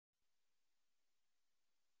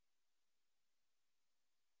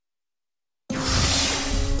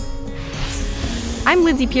I'm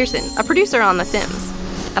Lindsay Pearson, a producer on The Sims,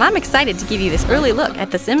 and I'm excited to give you this early look at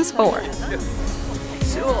The Sims 4.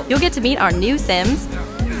 You'll get to meet our new Sims,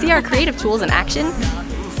 see our creative tools in action,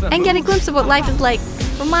 and get a glimpse of what life is like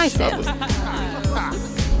for my Sims.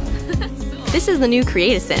 This is the new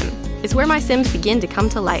Create a Sim. It's where my Sims begin to come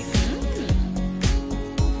to life.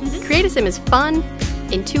 Create a Sim is fun,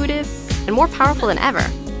 intuitive, and more powerful than ever.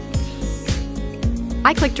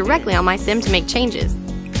 I click directly on my Sim to make changes.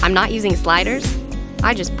 I'm not using sliders,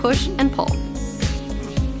 I just push and pull.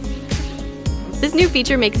 This new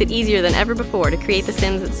feature makes it easier than ever before to create the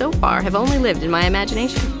Sims that so far have only lived in my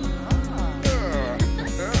imagination.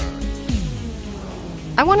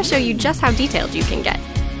 I want to show you just how detailed you can get.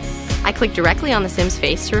 I click directly on the Sim's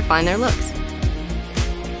face to refine their looks.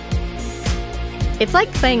 It's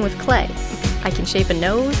like playing with clay. I can shape a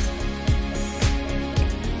nose,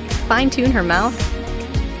 fine-tune her mouth,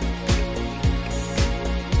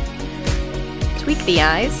 tweak the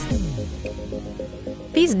eyes.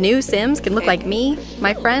 These new Sims can look like me,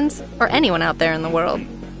 my friends, or anyone out there in the world.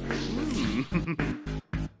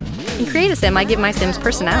 In Create a Sim, I give my Sims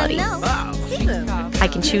personality. I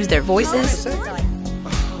can choose their voices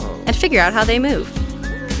and figure out how they move.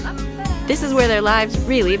 This is where their lives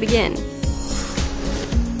really begin.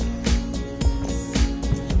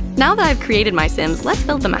 Now that I've created my Sims, let's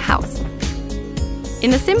build them a house. In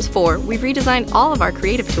The Sims 4, we've redesigned all of our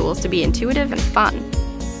creative tools to be intuitive and fun.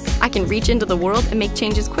 I can reach into the world and make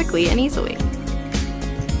changes quickly and easily.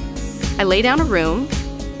 I lay down a room,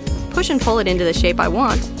 push and pull it into the shape I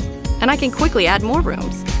want, and I can quickly add more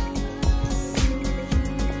rooms.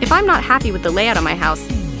 If I'm not happy with the layout of my house,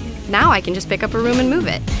 now I can just pick up a room and move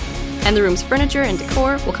it, and the room's furniture and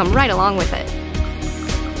decor will come right along with it.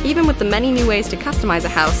 Even with the many new ways to customize a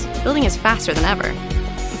house, building is faster than ever.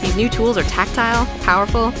 These new tools are tactile,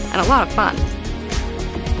 powerful, and a lot of fun.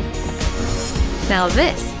 Now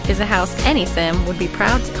this is a house any Sim would be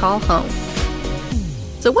proud to call home.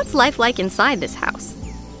 So what's life like inside this house?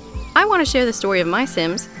 I want to share the story of my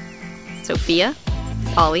Sims, Sophia,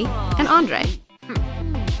 Ollie, and Andre.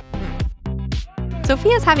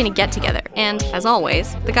 Sophia's having a get-together, and, as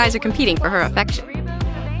always, the guys are competing for her affection.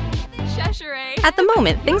 At the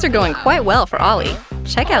moment, things are going quite well for Ollie.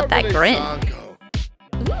 Check out that grin.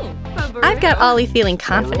 I've got Ollie feeling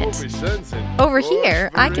confident. Over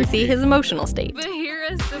here, I can see his emotional state.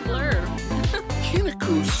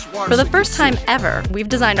 For the first time ever, we've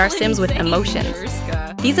designed our Sims with emotions.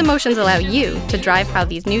 These emotions allow you to drive how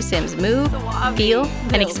these new Sims move, feel,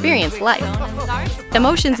 and experience life.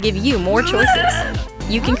 Emotions give you more choices.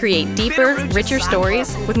 You can create deeper, richer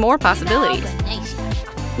stories with more possibilities.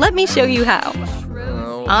 Let me show you how.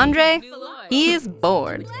 Andre, he is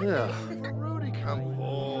bored.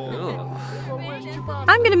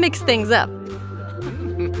 I'm gonna mix things up.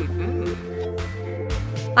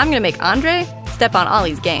 I'm gonna make Andre step on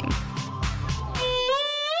Ollie's game.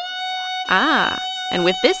 And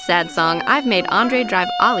with this sad song, I've made Andre drive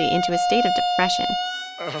Ollie into a state of depression.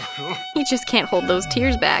 He just can't hold those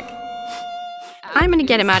tears back. I'm gonna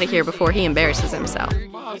get him out of here before he embarrasses himself.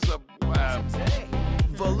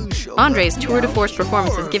 Andre's tour de force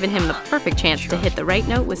performance has given him the perfect chance to hit the right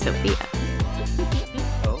note with Sophia.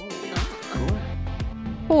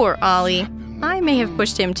 Poor Ollie. I may have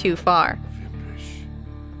pushed him too far.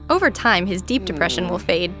 Over time, his deep depression will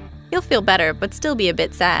fade. He'll feel better, but still be a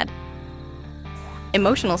bit sad.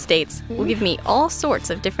 Emotional states will give me all sorts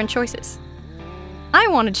of different choices. I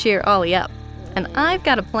want to cheer Ollie up, and I've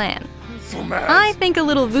got a plan. I think a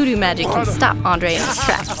little voodoo magic can stop Andre in his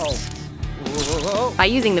tracks. By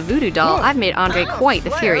using the voodoo doll, I've made Andre quite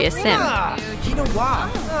the furious Sim.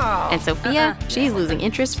 And Sophia, she's losing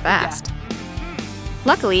interest fast.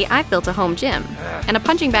 Luckily, I've built a home gym, and a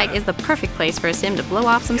punching bag is the perfect place for a Sim to blow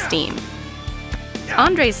off some steam.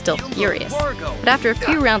 Andre's still furious, but after a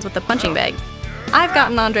few rounds with the punching bag, I've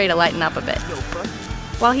gotten Andre to lighten up a bit.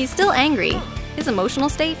 While he's still angry, his emotional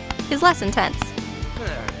state is less intense.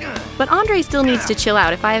 But Andre still needs to chill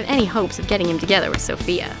out if I have any hopes of getting him together with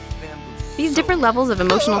Sophia. These different levels of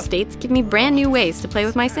emotional states give me brand new ways to play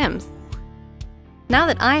with my Sims. Now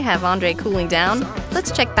that I have Andre cooling down,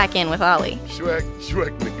 let's check back in with Ollie.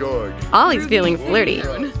 Ollie's feeling flirty,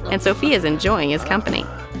 and Sophia's enjoying his company.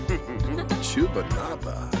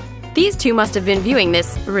 These two must have been viewing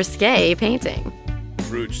this risque painting.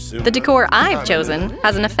 The decor I've chosen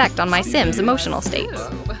has an effect on my Sims' emotional states.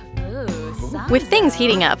 With things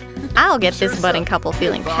heating up, I'll get this budding couple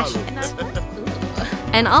feeling passionate.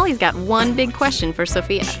 And Ollie's got one big question for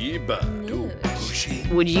Sophia.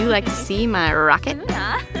 Would you like to see my rocket?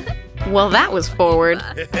 Well, that was forward,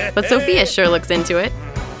 but Sophia sure looks into it.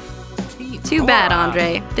 Too bad,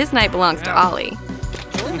 Andre. This night belongs to Ollie.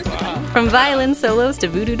 From violin solos to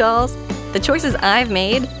voodoo dolls, the choices I've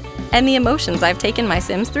made and the emotions I've taken my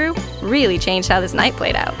Sims through really changed how this night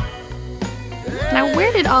played out. Now,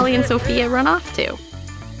 where did Ollie and Sophia run off to?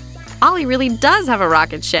 Ollie really does have a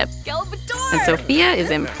rocket ship, and Sophia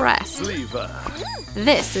is impressed.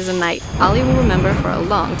 This is a night Ollie will remember for a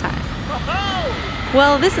long time.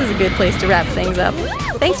 Well, this is a good place to wrap things up.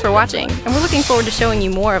 Thanks for watching, and we're looking forward to showing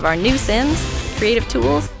you more of our new Sims, creative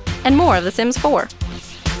tools, and more of The Sims 4.